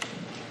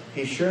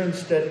 He's sure and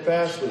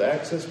steadfast with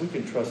access. We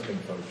can trust Him,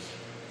 folks.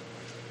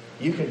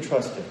 You can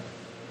trust Him.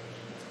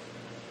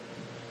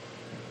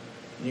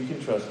 You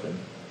can trust Him.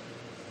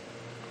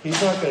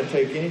 He's not going to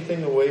take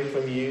anything away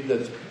from you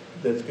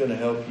that's going to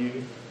help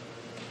you.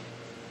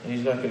 And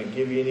He's not going to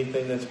give you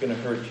anything that's going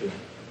to hurt you.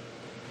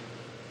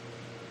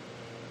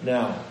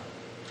 Now,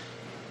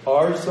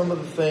 are some of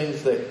the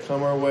things that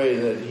come our way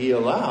that He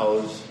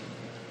allows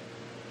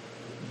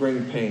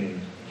bring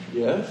pain?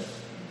 Yes,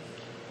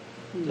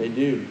 they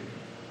do.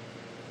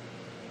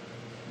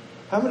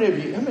 How many of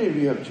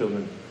you have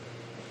children?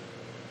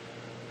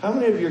 How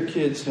many of your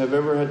kids have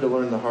ever had to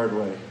learn the hard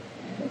way?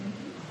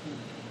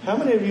 How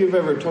many of you have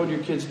ever told your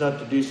kids not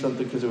to do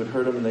something because it would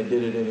hurt them and they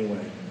did it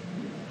anyway?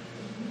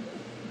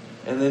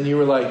 And then you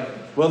were like,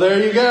 well,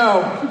 there you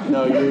go.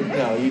 No,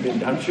 you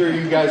didn't. I'm sure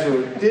you guys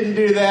didn't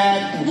do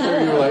that. I'm sure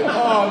you were like,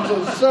 oh, I'm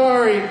so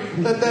sorry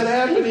that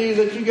happened to you,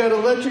 that you got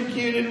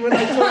electrocuted when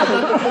I told you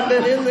not to put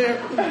that in there.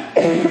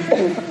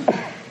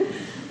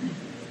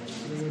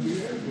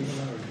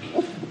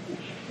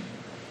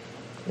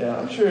 Yeah,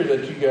 I'm sure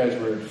that you guys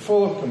were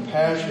full of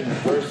compassion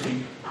and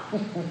mercy.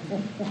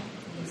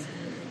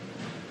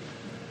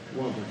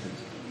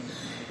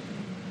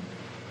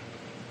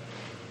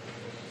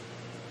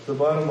 The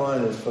bottom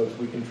line is, folks,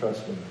 we can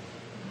trust Him.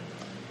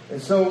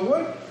 And so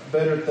what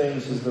better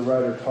things is the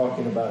writer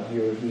talking about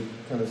here as we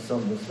kind of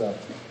sum this up?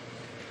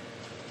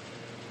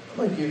 I'm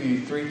going to give you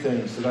 3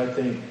 things that I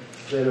think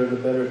that are the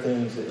better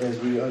things as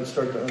we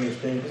start to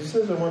understand. Because he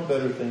says, I want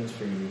better things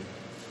for you.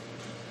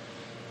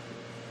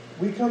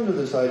 We come to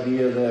this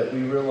idea that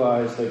we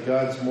realize that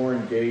God's more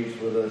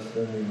engaged with us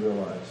than we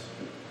realize.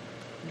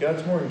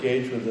 God's more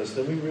engaged with us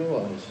than we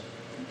realize.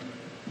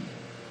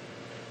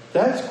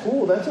 That's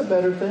cool. That's a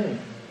better thing.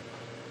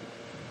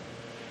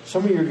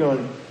 Some of you are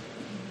going,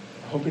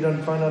 I hope he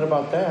doesn't find out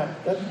about that.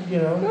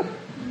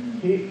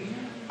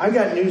 I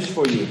got news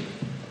for you.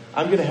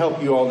 I'm going to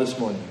help you all this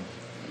morning.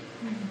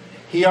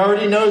 He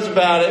already knows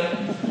about it.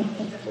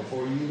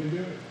 Before you even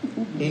do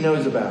it. He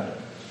knows about it.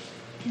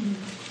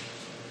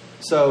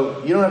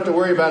 So you don't have to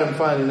worry about him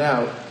finding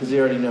out because he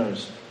already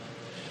knows.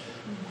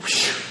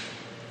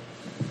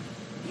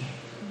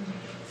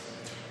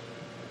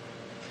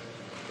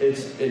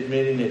 It's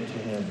admitting it to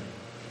Him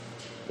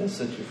that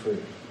sets you free.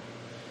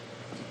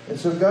 And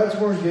so God's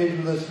more engaged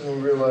with us than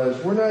we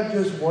realize. We're not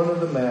just one of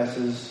the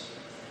masses.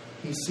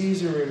 He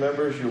sees and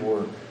remembers your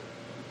work.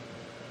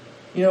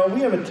 You know,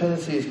 we have a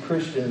tendency as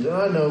Christians, and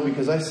I know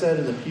because I sat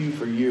in the pew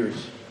for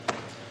years,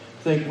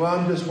 think, well,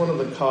 I'm just one of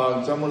the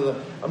cogs.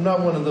 I'm not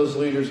one of those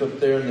leaders up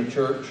there in the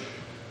church.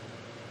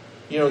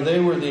 You know, they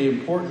were the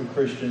important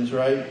Christians,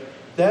 right?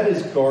 That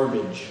is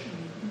garbage.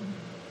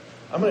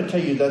 I'm going to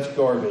tell you that's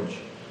garbage.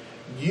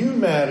 You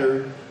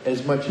matter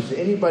as much as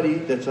anybody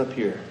that's up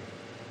here.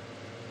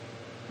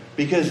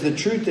 Because the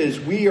truth is,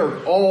 we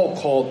are all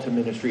called to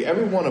ministry.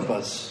 Every one of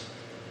us.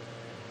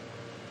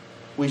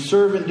 We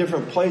serve in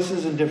different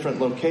places and different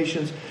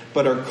locations,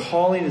 but our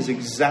calling is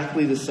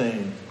exactly the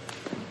same.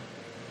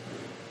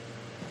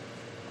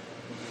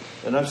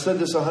 And I've said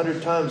this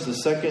 100 times. The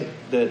second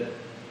that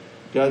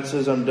God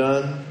says I'm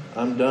done,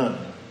 I'm done.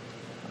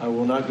 I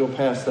will not go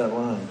past that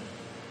line.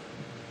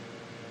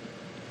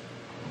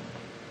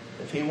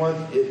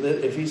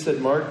 If he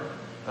said, Mark,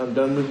 I'm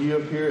done with you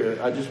up here,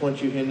 I just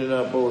want you handing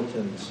out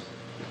bulletins.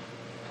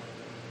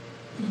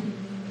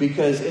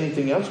 Because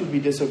anything else would be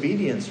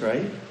disobedience,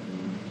 right?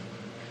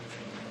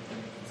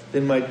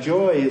 Then my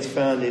joy is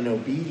found in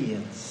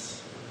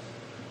obedience.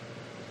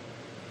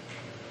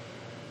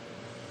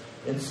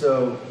 And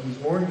so he's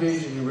more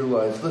engaged and you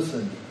realize,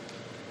 listen,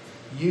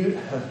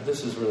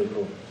 this is really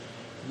cool.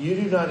 You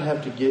do not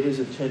have to get his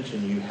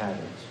attention, you have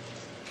it.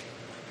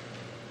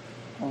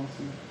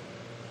 Awesome.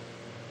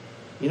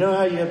 You know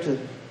how you have to,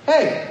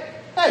 hey,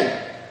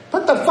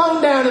 put the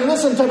phone down and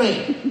listen to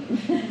me.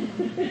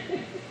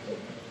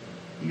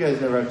 You guys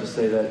never have to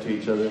say that to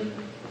each other.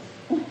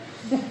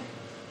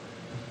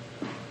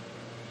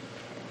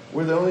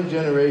 We're the only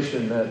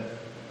generation that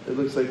it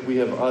looks like we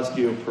have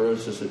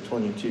osteoporosis at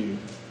 22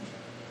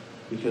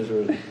 because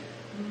we're...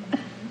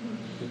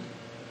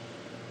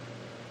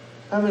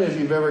 How many of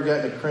you have ever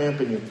gotten a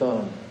cramp in your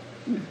thumb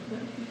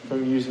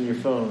from using your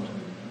phone?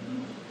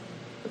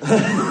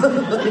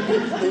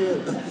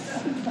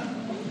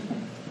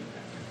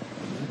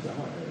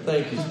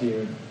 Thank you,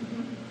 Stephen.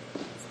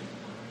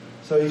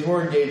 So he's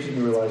more engaged than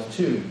you realize.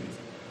 2,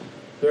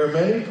 there are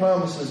many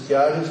promises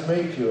God has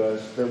made to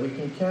us that we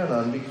can count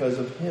on because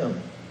of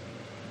him.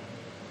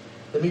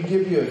 Let me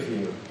give you a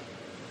few.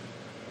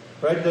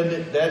 Right?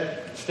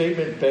 That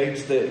statement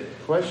begs the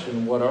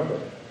question, what are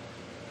they?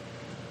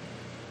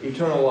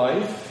 Eternal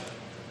life.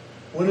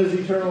 When does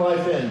eternal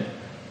life end?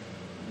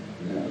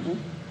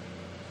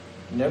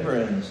 Never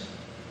ends.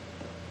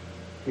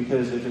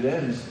 Because if it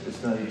ends,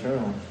 it's not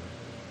eternal.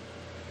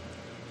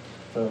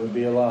 So it would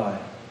be a lie.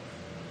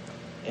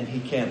 And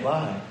he can't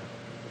lie.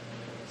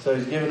 So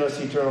he's given us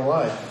eternal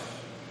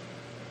life.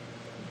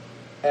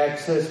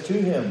 Access to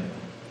him.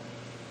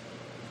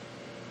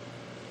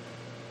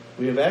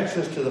 We have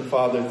access to the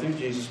Father through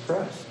Jesus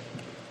Christ.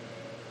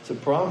 It's a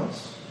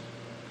promise.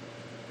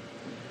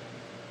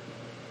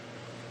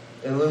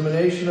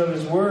 Illumination of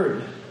his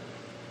word.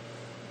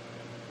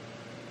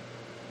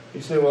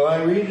 You say, well,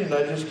 I read it and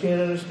I just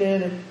can't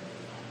understand it.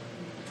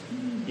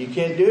 You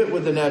can't do it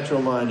with the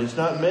natural mind. It's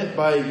not meant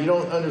by, you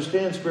don't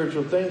understand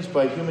spiritual things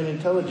by human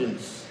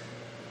intelligence.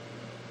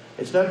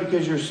 It's not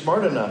because you're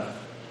smart enough.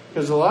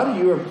 Because a lot of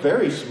you are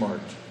very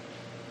smart.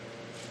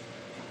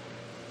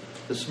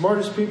 The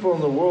smartest people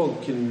in the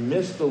world can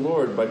miss the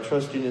Lord by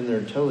trusting in their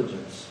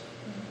intelligence.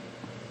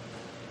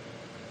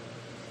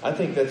 I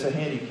think that's a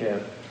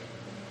handicap.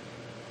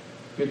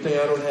 Good thing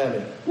I don't have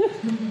it.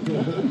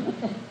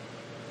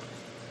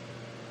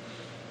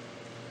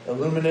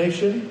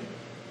 Illumination.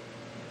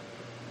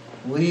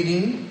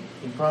 Leading.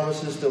 He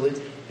promises to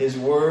lead. His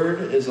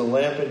word is a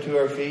lamp unto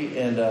our feet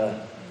and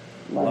a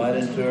light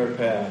unto our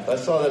path. I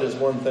saw that as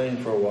one thing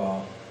for a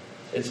while.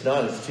 It's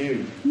not, it's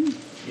two.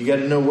 You got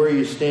to know where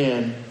you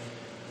stand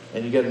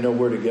and you got to know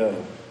where to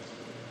go.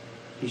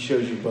 He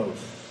shows you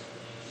both.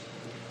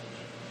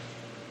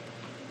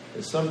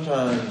 And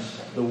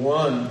sometimes the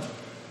one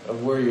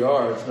of where you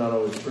are, it's not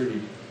always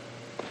pretty.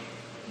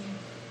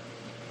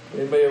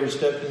 Anybody ever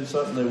stepped in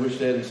something they wish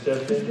they hadn't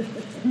stepped in?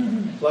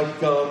 Like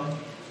gum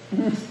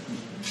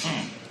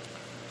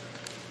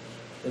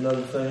and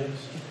other things.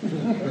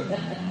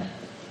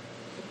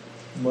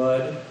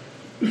 Mud.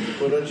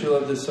 Well, don't you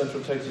love this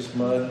Central Texas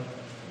mud?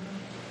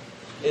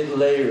 It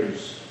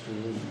layers.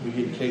 We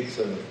get cakes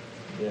of it.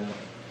 Yeah.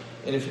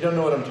 And if you don't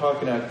know what I'm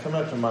talking about, come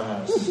out to my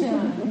house.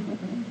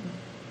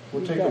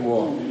 We'll take a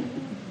walk.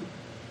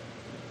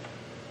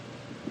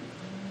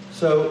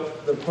 So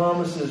the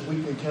promises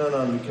we can count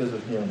on because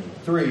of him.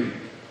 3,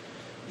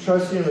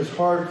 trusting him is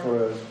hard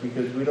for us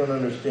because we don't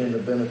understand the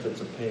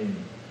benefits of pain.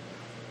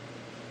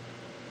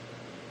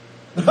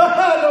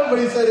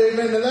 Nobody said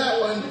amen to that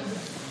one.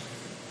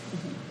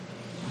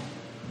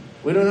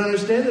 We don't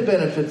understand the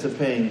benefits of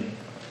pain.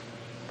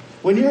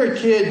 When you're a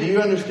kid, do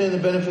you understand the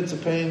benefits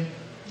of pain?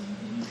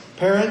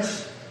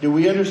 Parents, do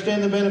we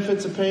understand the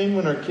benefits of pain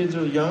when our kids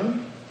are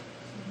young?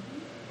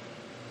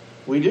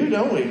 We do,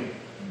 don't we?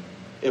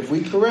 If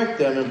we correct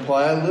them and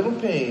apply a little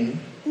pain,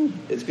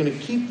 it's going to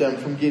keep them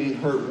from getting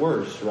hurt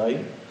worse,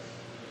 right?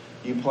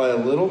 You apply a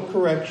little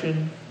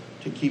correction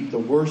to keep the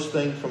worst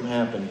thing from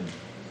happening.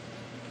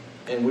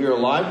 And we are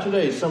alive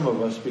today, some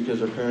of us,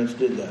 because our parents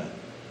did that.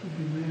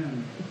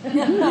 Amen.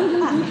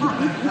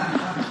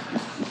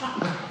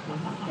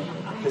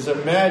 Because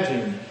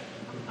imagine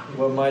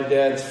what my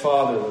dad's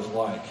father was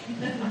like.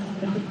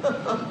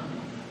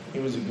 He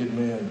was a good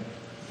man.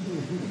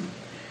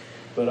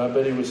 But I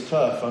bet he was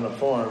tough on a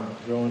farm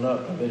growing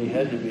up. I bet he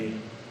had to be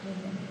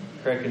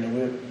cracking the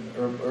whip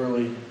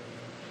early.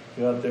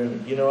 Go out there.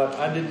 You know what?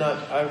 I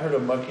heard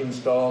of mucking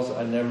stalls.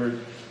 I never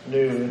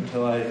knew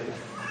until I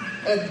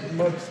had to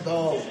muck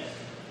stalls.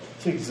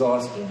 It's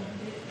exhausting.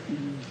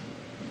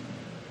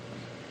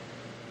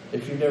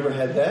 If you've never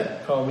had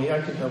that, call me.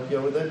 I can help you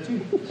out with that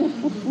too.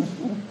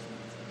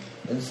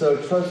 And so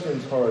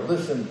trusting's hard.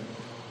 Listen,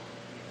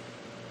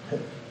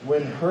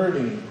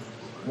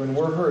 when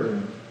we're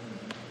hurting,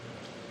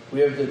 we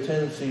have the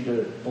tendency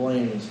to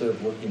blame instead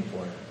of looking for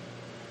Him.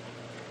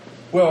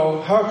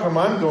 Well, how come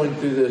I'm going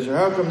through this? Or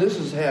how come this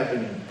is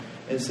happening?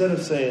 Instead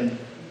of saying,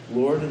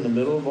 Lord, in the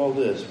middle of all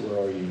this, where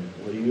are you?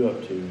 What are you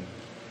up to?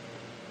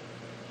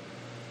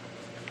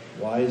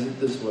 Why is it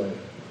this way?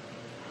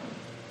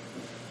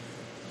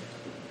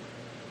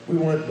 We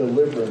want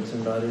deliverance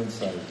and not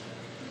insight.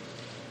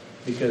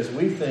 Because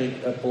we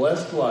think a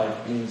blessed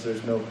life means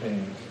there's no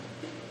pain.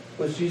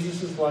 Was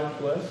Jesus' life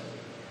blessed?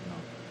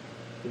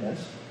 No.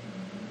 Yes.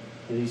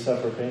 Did He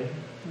suffer pain?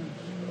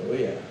 Oh,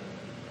 yeah.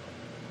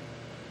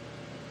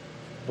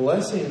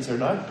 Blessings are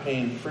not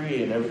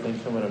pain-free and everything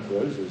coming up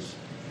roses.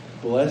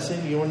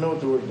 Blessing, you want to know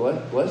what the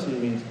word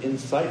blessing means?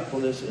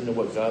 Insightfulness into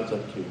what God's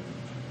up to.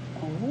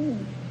 Oh.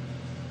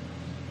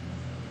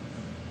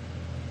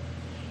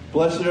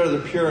 Blessed are the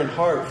pure in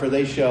heart, for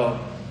they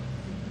shall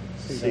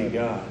see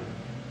God.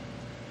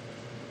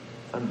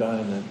 I'm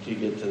dying to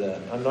get to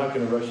that. I'm not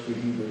going to rush through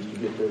Hebrews to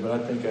get there, but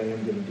I think I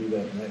am going to do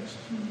that next.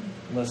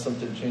 Unless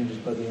something changes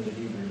by the end of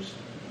Hebrews.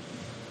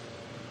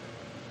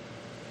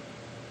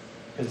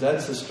 Because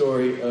that's the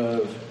story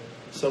of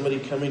somebody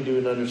coming to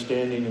an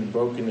understanding and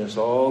brokenness.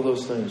 All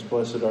those things,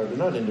 blessed are. They're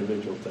not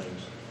individual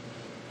things.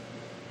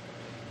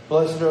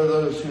 Blessed are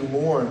those who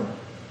mourn,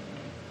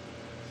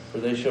 for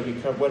they shall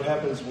become... What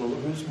happens? Well,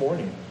 who's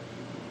mourning?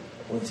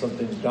 When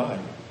something's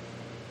died.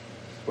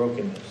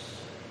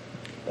 Brokenness.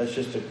 That's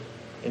just an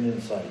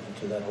insight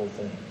into that whole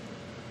thing.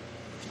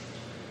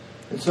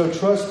 And so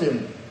trust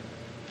Him.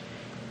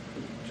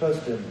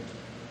 Trust Him.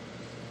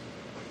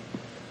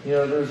 You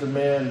know, there's a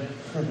man...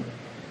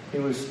 He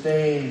was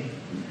staying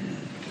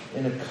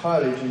in a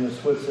cottage in the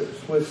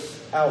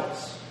Swiss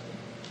Alps.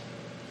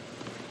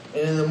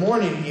 And in the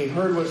morning, he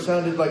heard what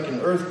sounded like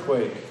an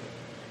earthquake.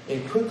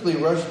 And quickly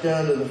rushed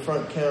down to the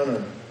front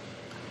counter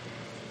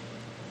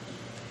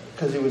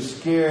because he was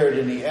scared.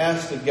 And he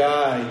asked the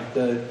guy,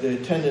 the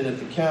attendant at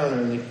the counter,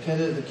 and the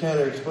attendant at the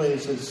counter explained. He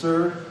said,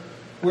 "Sir,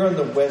 we're on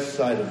the west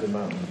side of the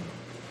mountain.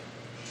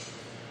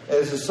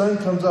 As the sun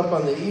comes up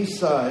on the east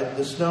side,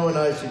 the snow and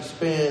ice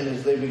expand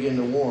as they begin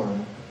to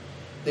warm.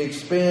 The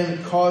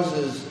expand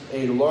causes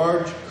a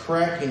large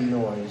cracking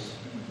noise.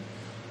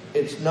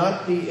 It's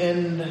not the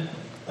end.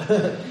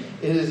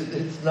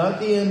 It's not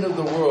the end of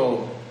the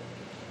world.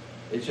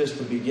 It's just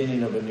the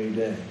beginning of a new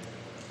day."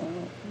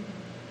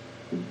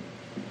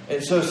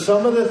 And so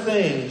some of the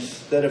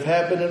things that have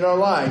happened in our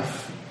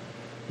life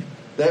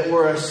that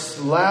were a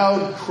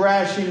loud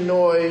crashing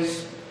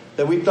noise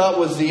that we thought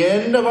was the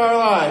end of our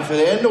life,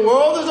 the end of the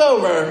world is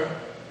over,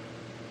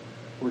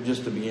 were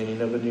just the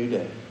beginning of a new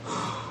day.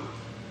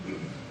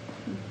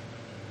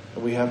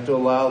 And we have to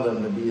allow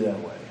them to be that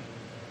way.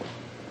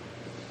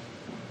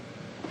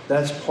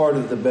 That's part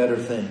of the better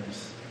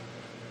things.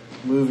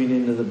 Moving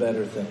into the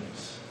better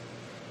things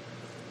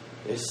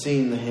is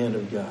seeing the hand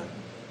of God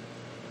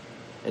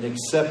and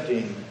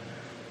accepting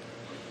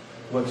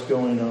what's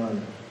going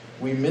on.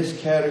 We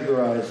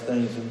miscategorize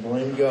things and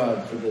blame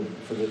God for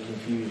the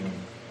confusion.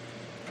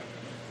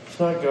 It's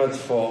not God's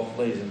fault,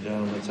 ladies and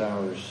gentlemen. It's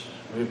ours.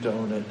 We have to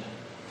own it.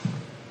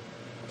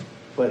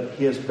 But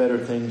He has better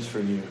things for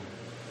you.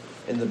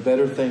 And the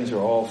better things are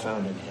all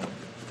found in Him.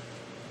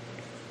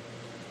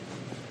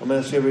 I'm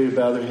going to ask everybody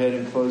to bow their head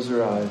and close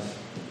their eyes.